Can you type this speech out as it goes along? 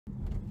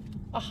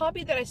A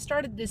hobby that I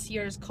started this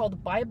year is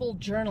called Bible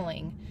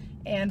journaling.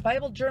 And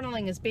Bible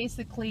journaling is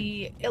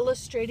basically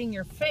illustrating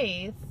your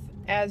faith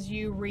as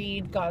you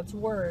read God's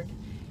Word.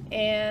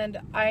 And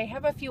I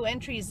have a few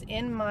entries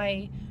in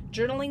my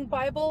journaling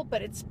Bible,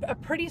 but it's a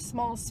pretty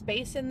small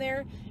space in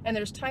there. And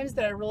there's times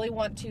that I really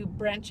want to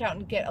branch out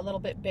and get a little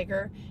bit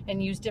bigger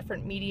and use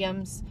different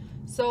mediums.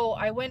 So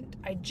I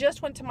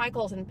just went to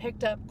Michael's and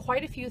picked up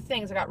quite a few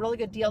things. I got really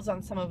good deals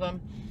on some of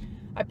them.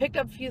 I picked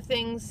up a few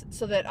things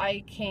so that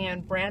I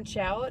can branch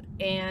out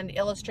and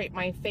illustrate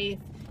my faith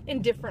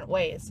in different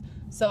ways.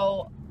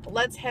 So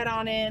let's head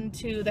on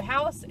into the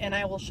house and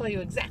I will show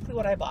you exactly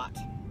what I bought.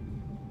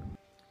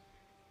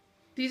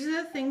 These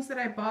are the things that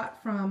I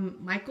bought from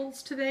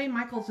Michael's today.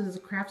 Michael's is a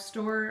craft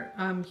store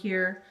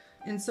here.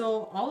 And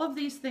so all of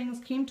these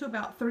things came to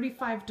about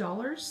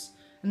 $35,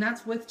 and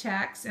that's with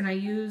tax. And I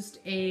used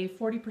a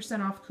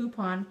 40% off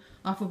coupon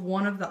off of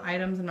one of the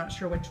items. I'm not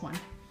sure which one.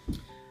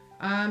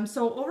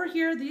 So over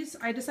here,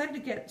 I decided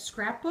to get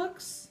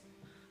scrapbooks,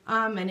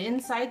 and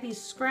inside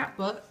these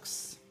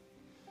scrapbooks,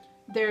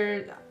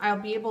 I'll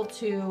be able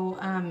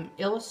to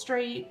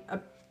illustrate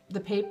the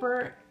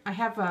paper.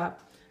 I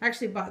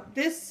actually bought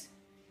this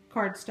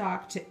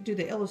cardstock to do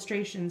the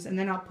illustrations, and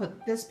then I'll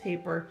put this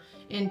paper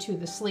into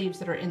the sleeves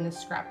that are in this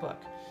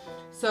scrapbook.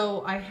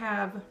 So I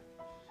have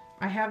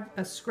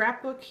a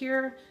scrapbook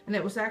here, and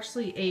it was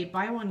actually a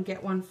buy one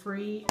get one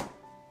free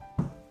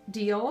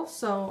deal.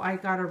 So I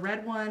got a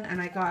red one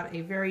and I got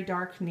a very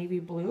dark navy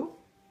blue.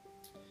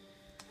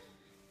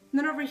 And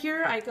then over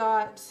here I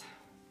got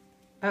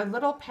a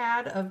little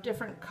pad of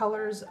different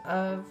colors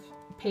of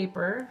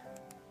paper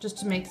just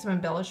to make some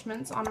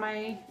embellishments on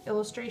my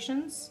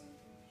illustrations.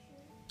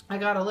 I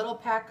got a little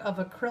pack of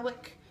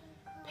acrylic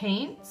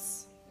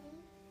paints.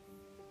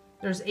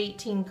 There's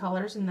 18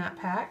 colors in that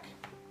pack.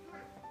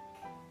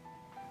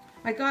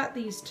 I got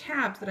these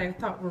tabs that I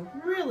thought were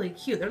really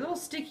cute. They're little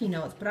sticky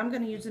notes, but I'm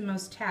going to use them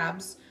as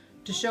tabs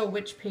to show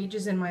which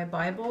pages in my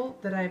Bible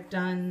that I've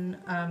done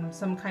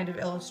some kind of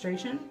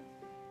illustration.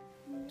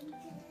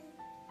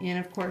 And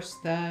of course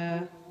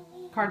the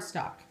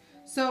cardstock.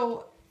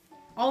 So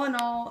all in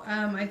all,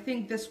 I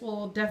think this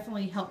will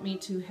definitely help me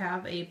to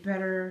have a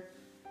better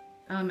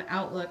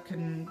outlook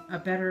and a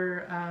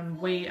better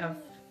way of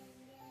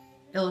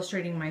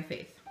illustrating my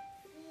faith.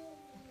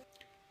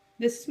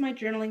 This is my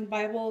journaling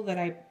Bible that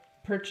I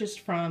purchased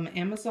from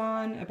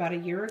Amazon about a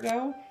year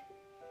ago,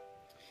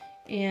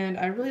 and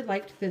I really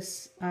liked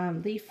this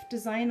leaf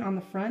design on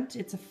the front.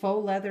 It's a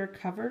faux leather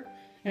cover,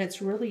 and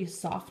it's really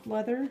soft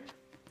leather.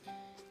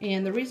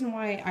 And the reason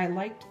why I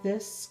liked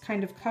this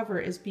kind of cover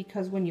is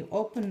because when you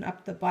open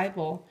up the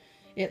Bible,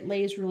 it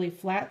lays really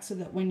flat so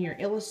that when you're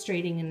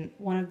illustrating in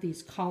one of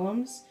these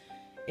columns,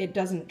 it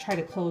doesn't try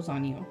to close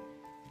on you.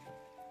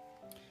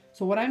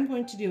 So what I'm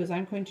going to do is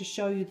I'm going to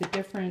show you the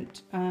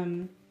different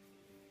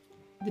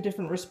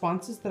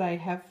responses that I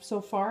have so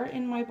far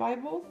in my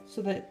Bible,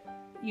 so that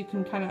you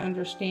can kind of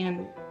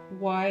understand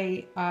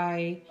why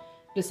I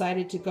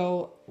decided to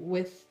go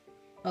with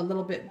a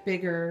little bit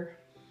bigger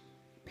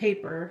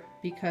paper,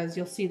 because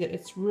you'll see that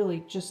it's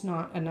really just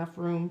not enough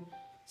room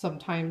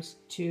sometimes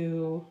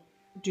to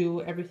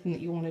do everything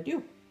that you want to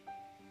do.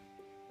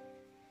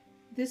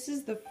 This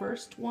is the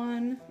first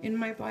one in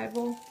my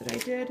Bible that I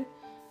did.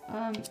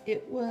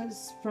 It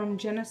was from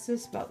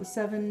Genesis, about the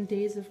 7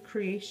 days of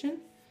creation.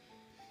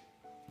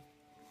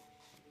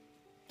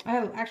 I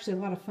had actually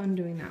a lot of fun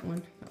doing that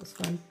one. That was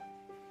fun.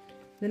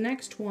 The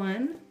next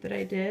one that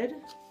I did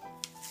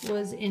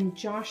was in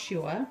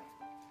Joshua,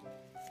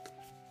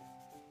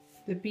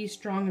 the Be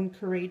Strong and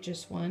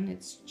Courageous one.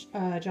 It's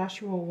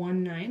Joshua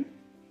 1:9.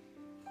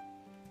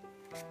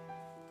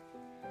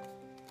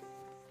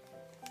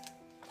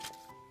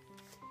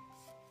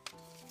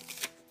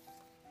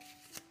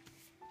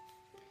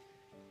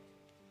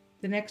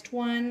 The next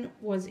one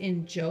was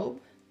in Job.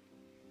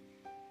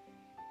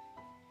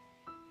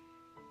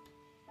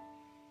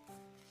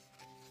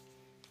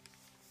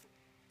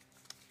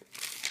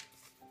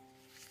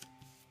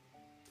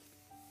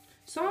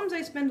 Psalms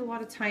I spend a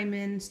lot of time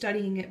in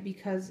studying it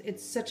because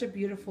it's such a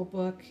beautiful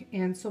book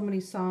and so many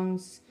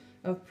songs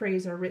of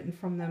praise are written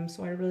from them.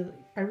 So I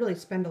really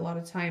spend a lot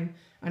of time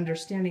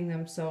understanding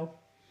them. So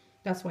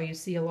that's why you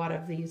see a lot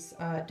of these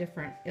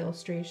different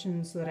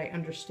illustrations, so that I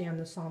understand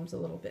the Psalms a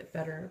little bit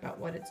better about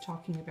what it's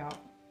talking about.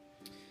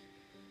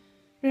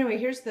 Anyway,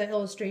 here's the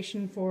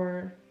illustration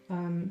for,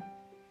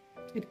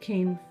 it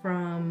came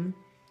from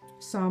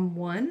Psalm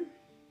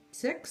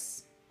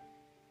 1:6.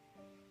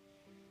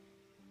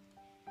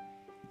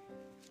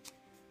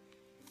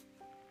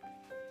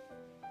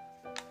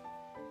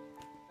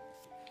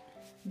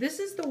 This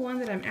is the one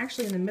that I'm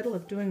actually in the middle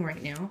of doing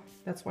right now.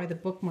 That's why the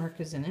bookmark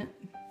is in it.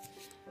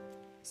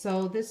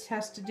 So this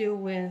has to do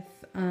with,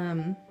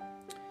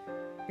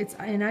 it's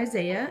in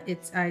Isaiah.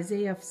 It's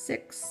Isaiah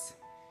 6,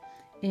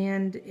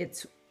 and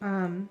it's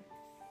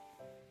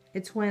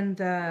when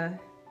the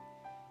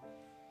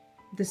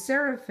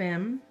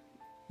seraphim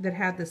that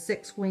had the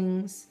 6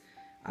 wings,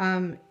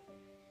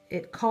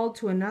 it called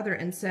to another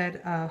and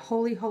said,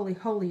 holy, holy,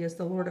 holy is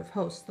the Lord of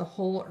hosts. The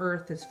whole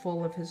earth is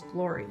full of his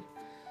glory.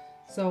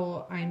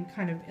 So I'm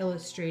kind of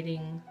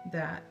illustrating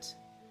that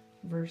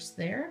verse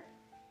there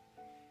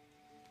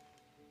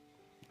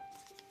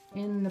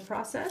in the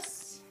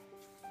process.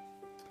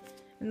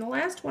 And the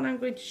last one I'm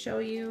going to show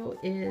you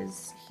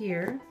is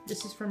here.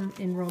 This is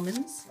in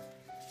Romans.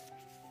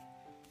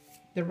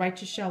 The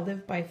righteous shall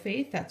live by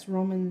faith. That's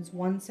Romans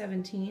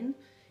 1:17.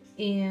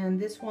 And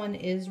this one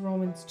is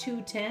Romans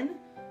 2:10.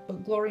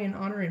 But glory and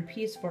honor and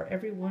peace for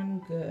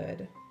everyone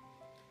good.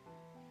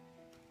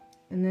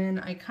 And then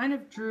I kind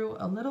of drew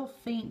a little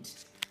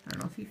faint, I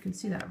don't know if you can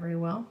see that very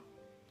well,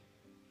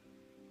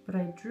 but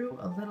I drew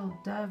a little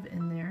dove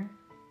in there.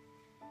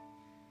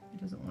 It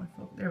doesn't want to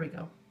focus. There we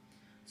go.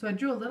 So I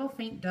drew a little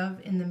faint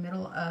dove in the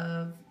middle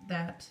of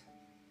that,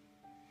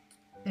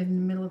 in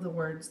the middle of the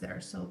words there,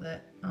 so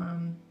that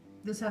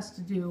this has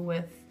to do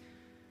with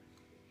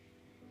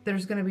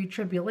there's going to be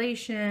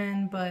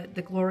tribulation, but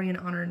the glory and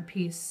honor and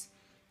peace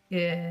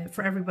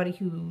for everybody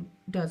who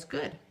does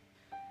good.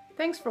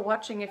 Thanks for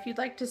watching. If you'd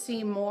like to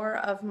see more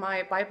of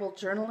my Bible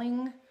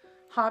journaling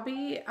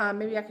hobby,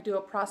 maybe I could do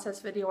a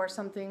process video or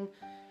something.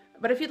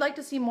 But if you'd like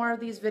to see more of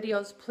these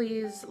videos,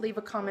 please leave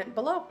a comment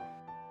below.